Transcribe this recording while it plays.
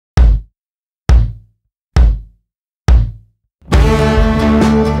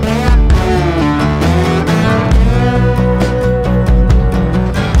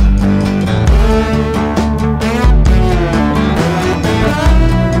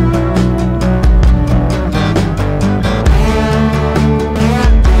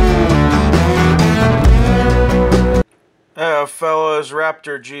fellas,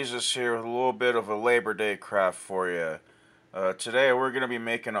 Raptor Jesus here with a little bit of a Labor Day craft for you. Today we're going to be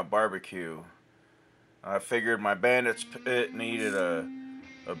making a barbecue. I figured my Bandit's pit needed a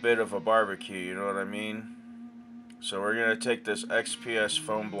bit of a barbecue, you know what I mean? So we're going to take this XPS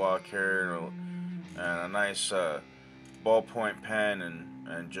foam block here and a nice ballpoint pen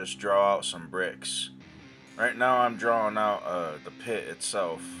and just draw out some bricks. Right now I'm drawing out the pit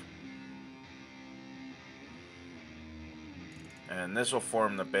itself. And this will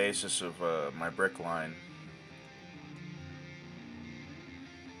form the basis of my brick line.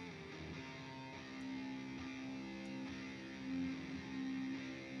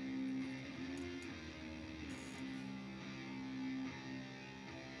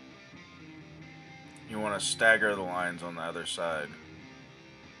 You want to stagger the lines on the other side.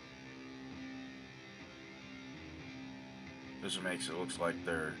 This makes it look like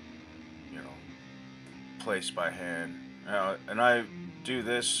they're, placed by hand. And I do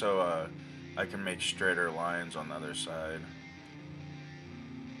this so I can make straighter lines on the other side.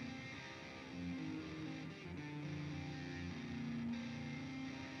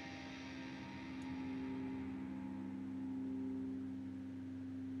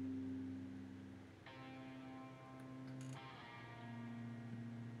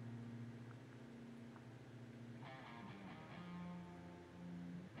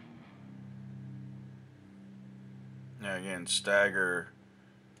 Now again, stagger.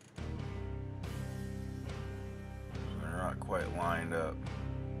 They're not quite lined up.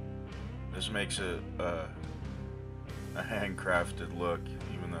 This makes it a handcrafted look,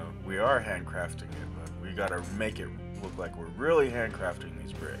 even though we are handcrafting it, but we gotta make it look like we're really handcrafting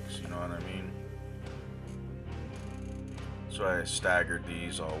these bricks, you know what I mean? So I staggered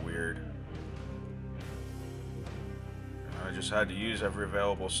these all weird. I just had to use every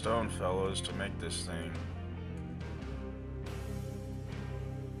available stone, fellas, to make this thing.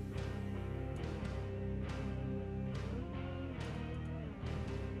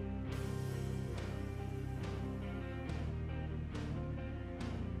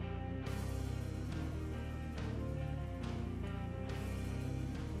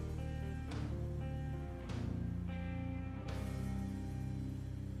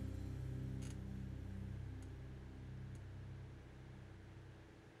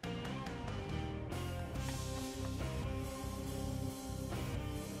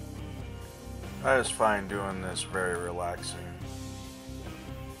 I just find doing this very relaxing.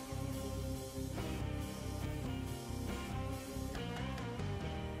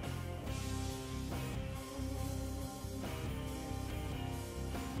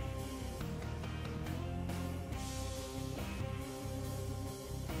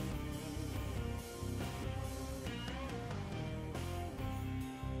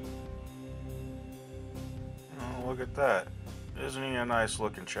 Oh, look at that. Isn't he a nice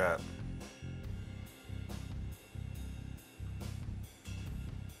looking chap?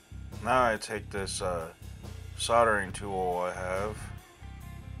 Now I take this soldering tool I have,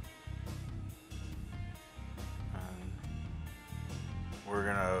 and we're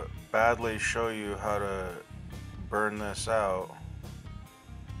gonna badly show you how to burn this out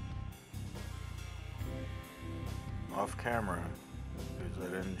off camera, because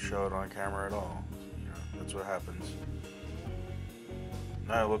I didn't show it on camera at all. That's what happens.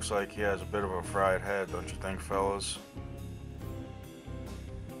 Now it looks like he has a bit of a fried head, don't you think, fellas?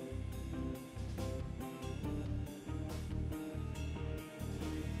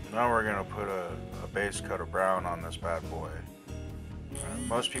 Now we're going to put a base coat of brown on this bad boy.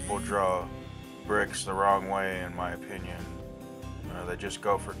 Most people draw bricks the wrong way, in my opinion. They just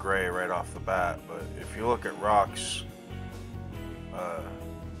go for gray right off the bat, but if you look at rocks,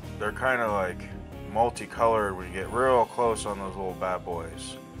 they're kind of like multicolored when you get real close on those little bad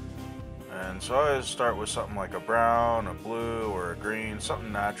boys. And so I always start with something like a brown, a blue, or a green,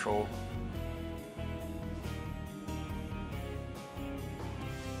 something natural.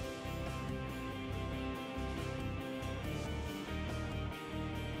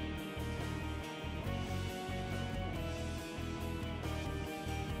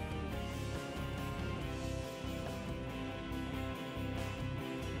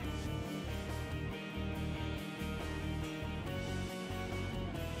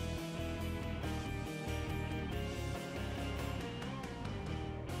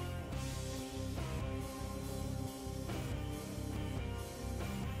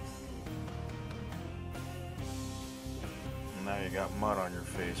 Now you got mud on your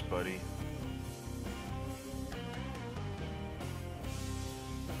face, buddy.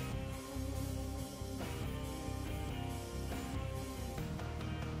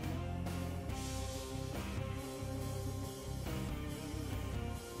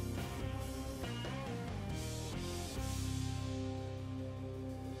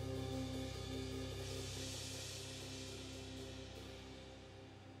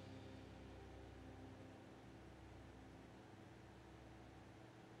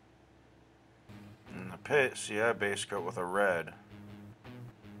 the pit, see, I base coat with a red.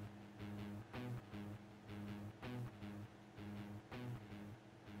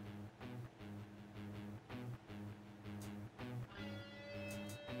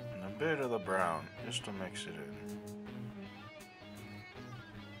 And a bit of the brown, just to mix it in.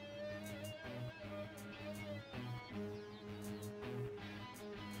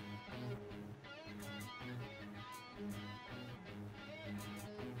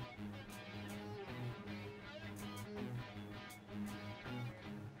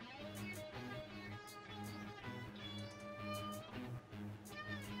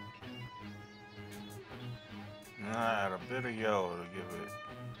 And I add a bit of yellow to give it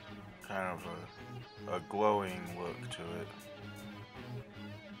kind of a glowing look to it.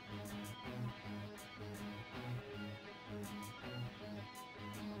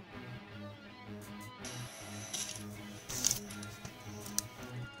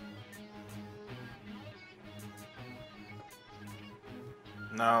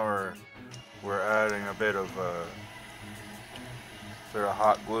 Now we're adding a bit of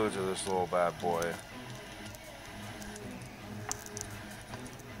hot glue to this little bad boy.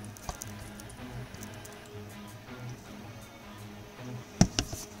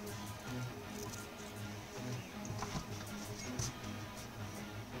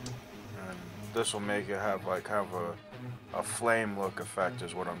 This will make it have like kind of a flame look effect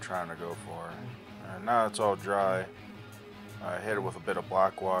is what I'm trying to go for. And now it's all dry. I hit it with a bit of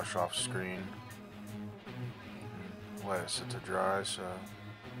black wash off screen. Let it sit to dry. So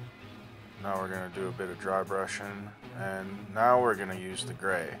now we're going to do a bit of dry brushing. And now we're going to use the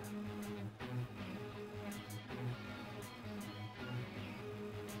gray.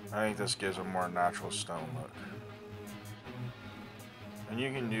 I think this gives a more natural stone look. And you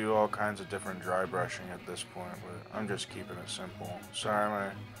can do all kinds of different dry brushing at this point, but I'm just keeping it simple. Sorry, my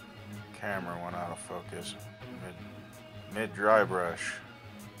camera went out of focus mid dry brush.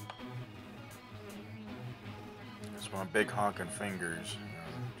 It's my big honking fingers. You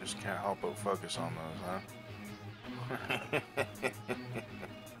know, just can't help but focus on those, huh?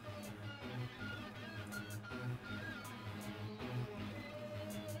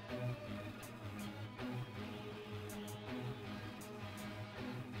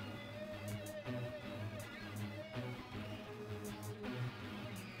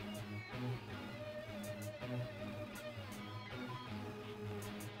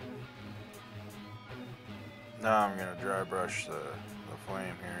 Now I'm going to dry brush the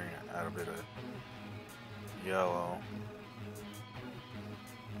flame here and add a bit of yellow.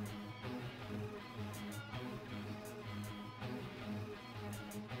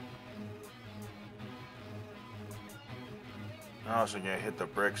 I'm also going to hit the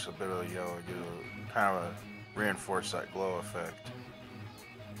bricks a bit of the yellow, get a kind of reinforce that glow effect.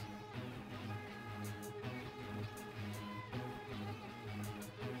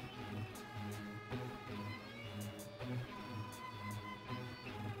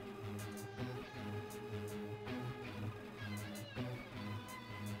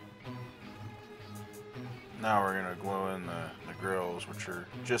 Now we're going to glue in the grills, which are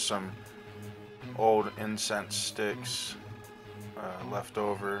just some old incense sticks left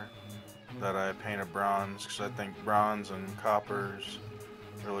over that I painted bronze, because I think bronze and copper is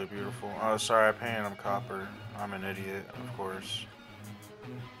really beautiful. Oh, sorry, I painted them copper. I'm an idiot, of course.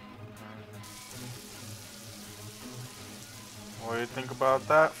 What do you think about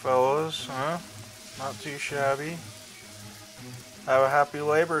that, fellas? Huh? Not too shabby. Have a happy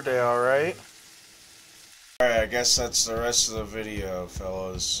Labor Day, alright? Alright, I guess that's the rest of the video,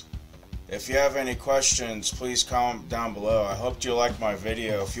 fellas. If you have any questions, please comment down below. I hope you liked my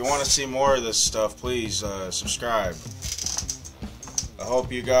video. If you want to see more of this stuff, please subscribe. I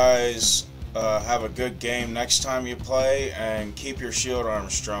hope you guys have a good game next time you play, and keep your shield arm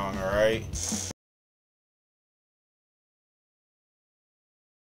strong, alright?